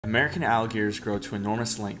American alligators grow to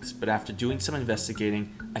enormous lengths, but after doing some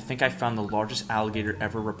investigating, I think I found the largest alligator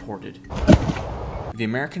ever reported. The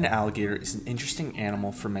American alligator is an interesting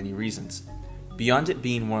animal for many reasons. Beyond it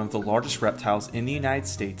being one of the largest reptiles in the United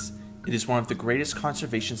States, it is one of the greatest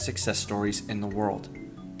conservation success stories in the world.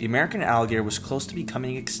 The American alligator was close to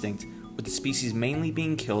becoming extinct, with the species mainly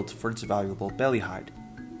being killed for its valuable belly hide.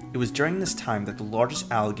 It was during this time that the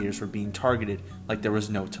largest alligators were being targeted like there was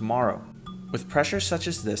no tomorrow. With pressures such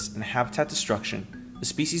as this and habitat destruction, the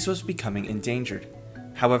species was becoming endangered.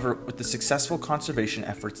 However, with the successful conservation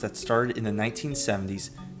efforts that started in the 1970s,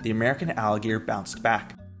 the American alligator bounced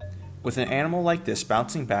back. With an animal like this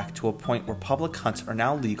bouncing back to a point where public hunts are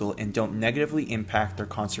now legal and don't negatively impact their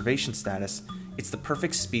conservation status, it's the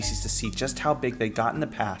perfect species to see just how big they got in the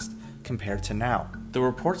past compared to now. The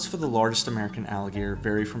reports for the largest American alligator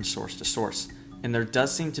vary from source to source, and there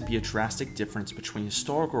does seem to be a drastic difference between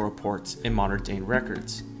historical reports and modern-day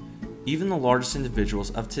records. Even the largest individuals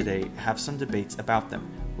of today have some debates about them,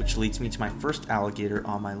 which leads me to my first alligator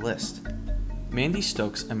on my list. Mandy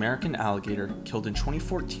Stokes' American alligator, killed in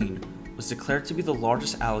 2014, was declared to be the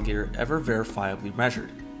largest alligator ever verifiably measured,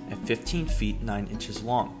 at 15 feet 9 inches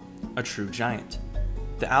long, a true giant.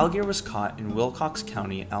 The alligator was caught in Wilcox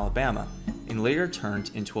County, Alabama, and later turned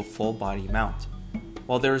into a full-body mount.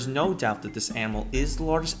 While there is no doubt that this animal is the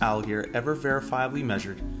largest alligator ever verifiably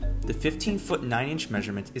measured, the 15-foot 9-inch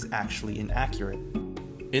measurement is actually inaccurate.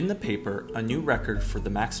 In the paper, A New Record for the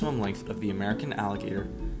Maximum Length of the American Alligator,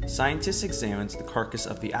 scientists examined the carcass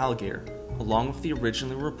of the alligator, along with the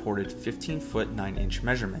originally reported 15-foot 9-inch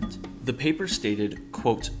measurement. The paper stated,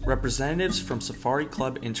 quote, "Representatives from Safari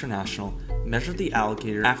Club International measured the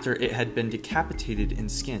alligator after it had been decapitated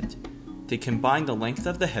and skinned. They combined the length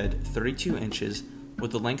of the head, 32 inches,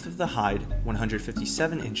 with the length of the hide,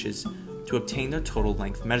 157 inches, to obtain their total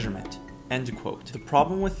length measurement." End quote. The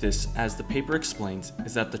problem with this, as the paper explains,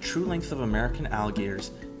 is that the true length of American alligators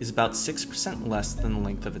is about 6% less than the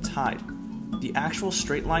length of its hide. The actual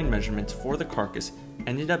straight line measurement for the carcass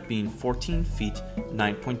ended up being 14 feet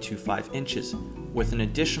 9.25 inches, with an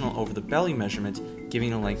additional over the belly measurement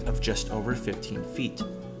giving a length of just over 15 feet.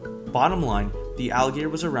 Bottom line, the alligator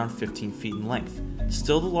was around 15 feet in length,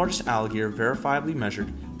 still the largest alligator verifiably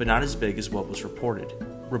measured, but not as big as what was reported.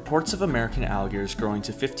 Reports of American alligators growing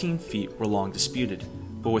to 15 feet were long disputed,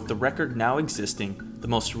 but with the record now existing, the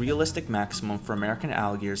most realistic maximum for American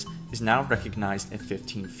alligators is now recognized at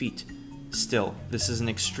 15 feet. Still, this is an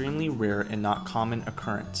extremely rare and not common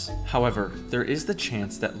occurrence. However, there is the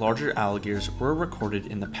chance that larger alligators were recorded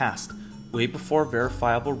in the past, way before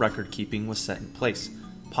verifiable record keeping was set in place,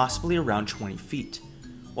 possibly around 20 feet.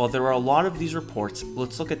 While there are a lot of these reports,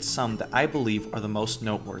 let's look at some that I believe are the most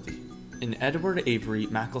noteworthy. In Edward Avery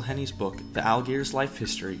McElhenny's book, The Alligator's Life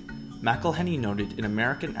History, McElhenney noted an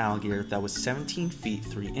American alligator that was 17 feet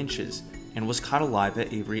 3 inches and was caught alive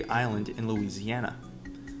at Avery Island in Louisiana.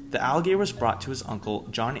 The alligator was brought to his uncle,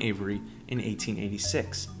 John Avery, in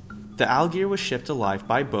 1886. The alligator was shipped alive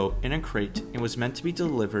by boat in a crate and was meant to be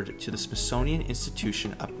delivered to the Smithsonian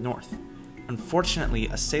Institution up north. Unfortunately,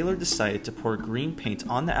 a sailor decided to pour green paint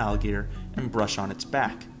on the alligator and brush on its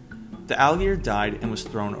back. The alligator died and was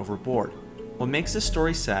thrown overboard. What makes this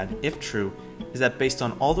story sad, if true, is that based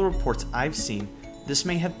on all the reports I've seen, this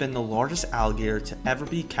may have been the largest alligator to ever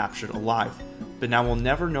be captured alive, but now we'll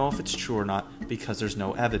never know if it's true or not because there's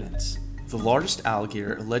no evidence. The largest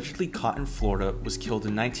alligator allegedly caught in Florida was killed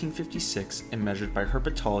in 1956 and measured by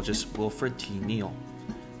herpetologist Wilfred T Neil.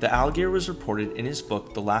 The alligator was reported in his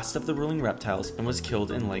book The Last of the Ruling Reptiles and was killed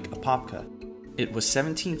in Lake Apopka. It was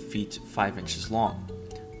 17 feet 5 inches long.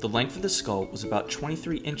 The length of the skull was about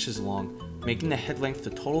 23 inches long, making the head length to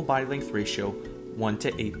total body length ratio 1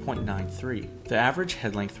 to 8.93. The average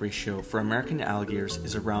head length ratio for American alligators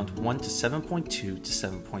is around 1 to 7.2 to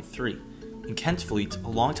 7.3. And Kent Fleet, a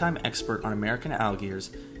longtime expert on American alligators,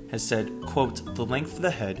 has said, quote, "The length of the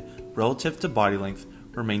head relative to body length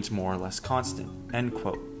remains more or less constant," end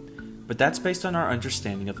quote. But that's based on our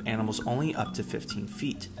understanding of animals only up to 15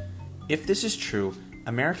 feet. If this is true,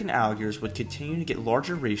 American alligators would continue to get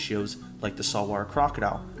larger ratios like the saltwater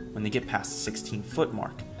crocodile when they get past the 16-foot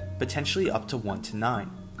mark, potentially up to 1 to 9.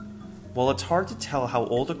 While it's hard to tell how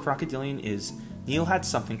old a crocodilian is, Neil had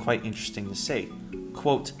something quite interesting to say.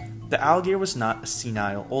 Quote, "The alligator was not a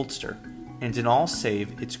senile oldster, and in all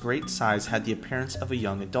save its great size had the appearance of a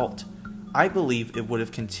young adult. I believe it would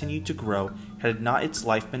have continued to grow had not its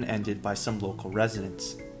life been ended by some local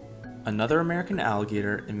residents." Another American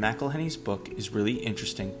alligator in McElhenny's book is really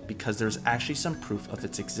interesting because there is actually some proof of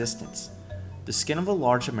its existence. The skin of a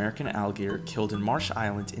large American alligator killed in Marsh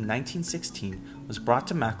Island in 1916 was brought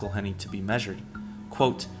to McElhenny to be measured.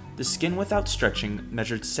 Quote, "The skin without stretching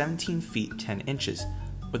measured 17 feet 10 inches,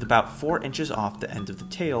 with about 4 inches off the end of the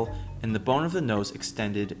tail, and the bone of the nose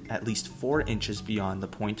extended at least 4 inches beyond the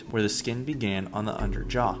point where the skin began on the under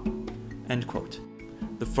jaw." End quote.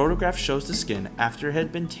 The photograph shows the skin after it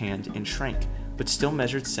had been tanned and shrank, but still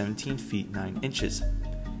measured 17 feet 9 inches.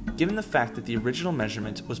 Given the fact that the original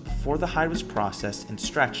measurement was before the hide was processed and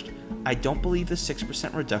stretched, I don't believe the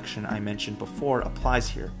 6% reduction I mentioned before applies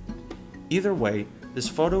here. Either way, this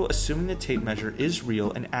photo, assuming the tape measure is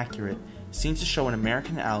real and accurate, seems to show an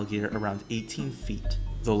American alligator around 18 feet.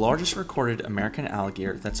 The largest recorded American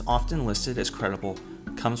alligator that's often listed as credible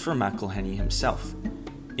comes from Mel Hene himself.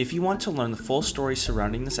 If you want to learn the full story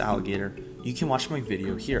surrounding this alligator, you can watch my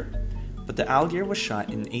video here. But the alligator was shot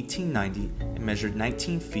in 1890 and measured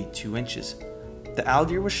 19 feet 2 inches. The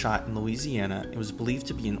alligator was shot in Louisiana and was believed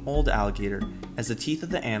to be an old alligator, as the teeth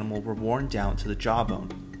of the animal were worn down to the jawbone.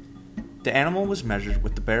 The animal was measured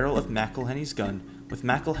with the barrel of Mel Hene's gun, with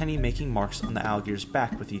Mel Hene making marks on the alligator's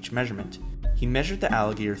back with each measurement. He measured the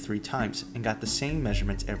alligator 3 times and got the same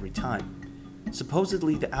measurements every time.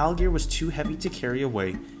 Supposedly, the alligator was too heavy to carry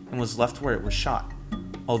away and was left where it was shot.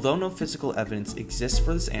 Although no physical evidence exists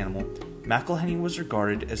for this animal, Mel Hene was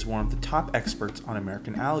regarded as one of the top experts on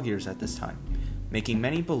American alligators at this time, making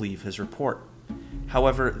many believe his report.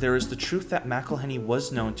 However, there is the truth that Mel Hene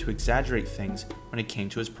was known to exaggerate things when it came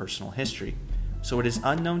to his personal history, so it is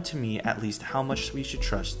unknown to me at least how much we should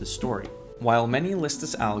trust this story. While many list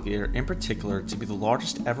this alligator in particular to be the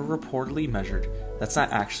largest ever reportedly measured, that's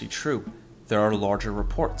not actually true. There are larger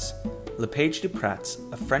reports. Lepage Dupratz,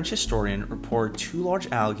 a French historian, reported 2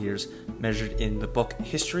 large alligators measured in the book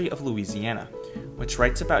History of Louisiana, which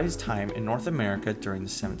writes about his time in North America during the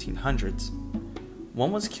 1700s.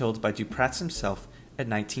 One was killed by Dupratz himself at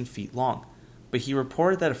 19 feet long, but he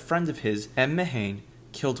reported that a friend of his, Mel Hene,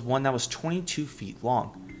 killed one that was 22 feet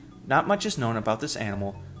long. Not much is known about this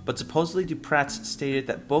animal, but supposedly Dupratz stated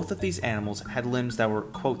that both of these animals had limbs that were,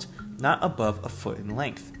 quote, "not above a foot in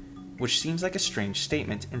length," which seems like a strange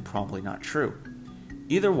statement and probably not true.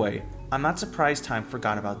 Either way, I'm not surprised time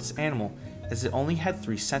forgot about this animal, as it only had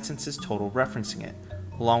 3 sentences total referencing it,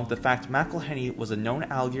 along with the fact Mel Hene was a known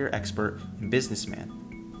alligator expert and businessman.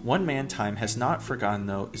 One man time has not forgotten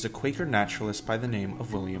though is a Quaker naturalist by the name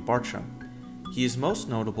of William Bartram. He is most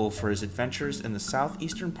notable for his adventures in the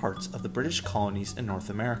southeastern parts of the British colonies in North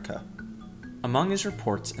America. Among his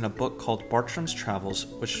reports in a book called Bartram's Travels,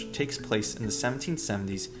 which takes place in the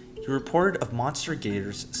 1770s, he reported of monster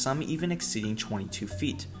gators, some even exceeding 22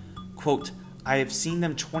 feet. Quote, "I have seen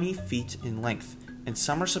them 20 feet in length, and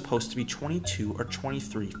some are supposed to be 22 or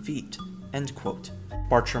 23 feet." End quote.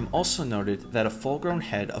 Bartram also noted that a full-grown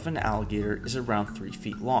head of an alligator is around 3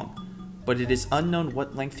 feet long, but it is unknown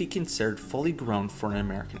what length he considered fully grown for an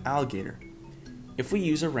American alligator. If we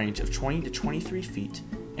use a range of 20 to 23 feet,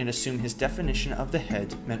 and assume his definition of the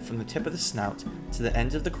head meant from the tip of the snout to the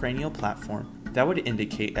end of the cranial platform, that would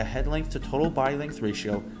indicate a head length to total body length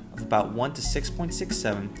ratio of about 1 to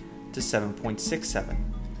 6.67 to 7.67,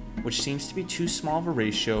 which seems to be too small of a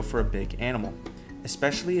ratio for a big animal,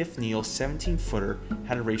 especially if Neil's 17-footer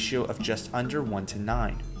had a ratio of just under 1 to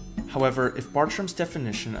 9. However, if Bartram's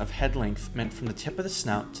definition of head length meant from the tip of the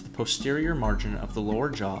snout to the posterior margin of the lower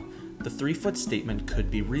jaw, the 3-foot statement could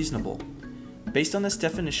be reasonable. Based on this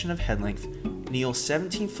definition of head length, Neil's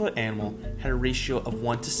 17-foot animal had a ratio of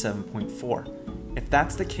 1 to 7.4. If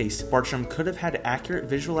that's the case, Bartram could have had accurate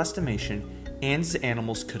visual estimation and his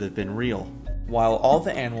animals could have been real. While all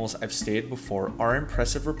the animals I've stated before are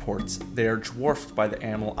impressive reports, they are dwarfed by the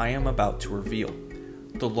animal I am about to reveal.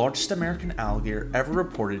 The largest American alligator ever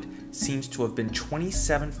reported seems to have been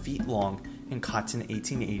 27 feet long and caught in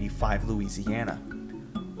 1885 Louisiana.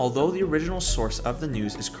 Although the original source of the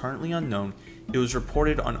news is currently unknown, it was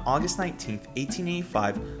reported on August 19,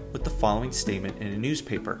 1885 with the following statement in a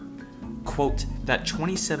newspaper. Quote, "That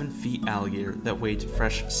 27 feet alligator that weighed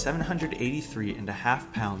fresh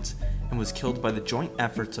 783.5 pounds and was killed by the joint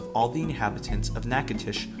efforts of all the inhabitants of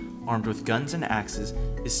Natchitoches armed with guns and axes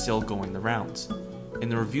is still going the rounds.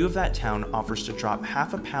 And the review of that town offers to drop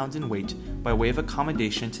half a pound in weight by way of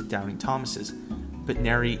accommodation to Doubting Thomas's, but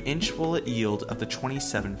nary inch will it yield of the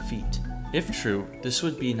 27 feet. If true, this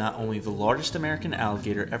would be not only the largest American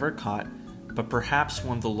alligator ever caught, but perhaps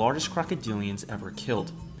one of the largest crocodilians ever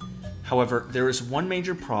killed. However, there is one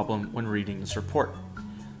major problem when reading this report.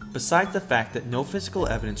 Besides the fact that no physical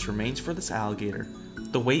evidence remains for this alligator,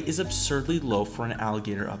 the weight is absurdly low for an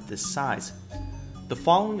alligator of this size. The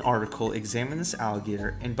following article examined this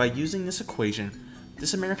alligator, and by using this equation,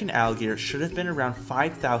 this American alligator should have been around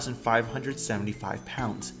 5,575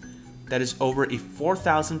 pounds. That is over a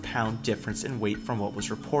 4,000 pound difference in weight from what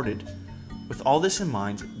was reported. With all this in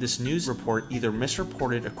mind, this news report either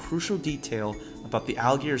misreported a crucial detail about the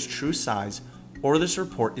alligator's true size, or this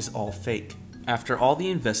report is all fake. After all the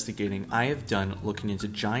investigating I have done looking into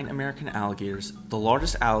giant American alligators, the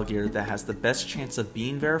largest alligator that has the best chance of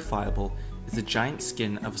being verifiable is the giant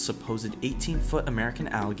skin of a supposed 18-foot American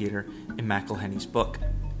alligator in Mel Hene's book.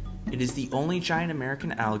 It is the only giant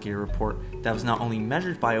American alligator report that was not only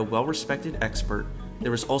measured by a well-respected expert,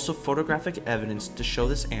 there was also photographic evidence to show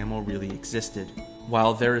this animal really existed.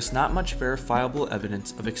 While there is not much verifiable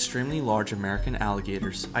evidence of extremely large American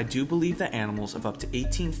alligators, I do believe that animals of up to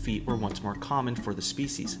 18 feet were once more common for the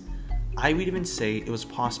species. I would even say it was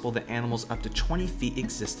possible that animals up to 20 feet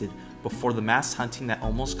existed before the mass hunting that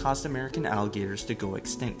almost caused American alligators to go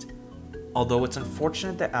extinct. Although it's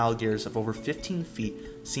unfortunate that alligators of over 15 feet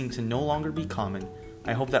seem to no longer be common,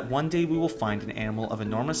 I hope that one day we will find an animal of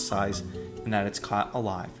enormous size and that it's caught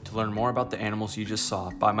alive. To learn more about the animals you just saw,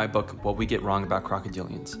 buy my book, What We Get Wrong About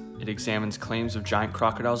Crocodilians. It examines claims of giant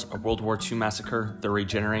crocodiles, a World War II massacre, their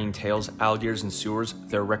regenerating tails, alligators in sewers,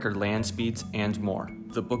 their record land speeds, and more.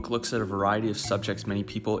 The book looks at a variety of subjects many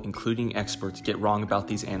people, including experts, get wrong about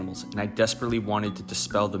these animals, and I desperately wanted to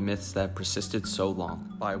dispel the myths that have persisted so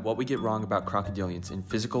long. Buy What We Get Wrong About Crocodilians in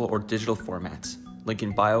physical or digital formats. Link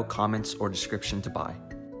in bio, comments, or description to buy.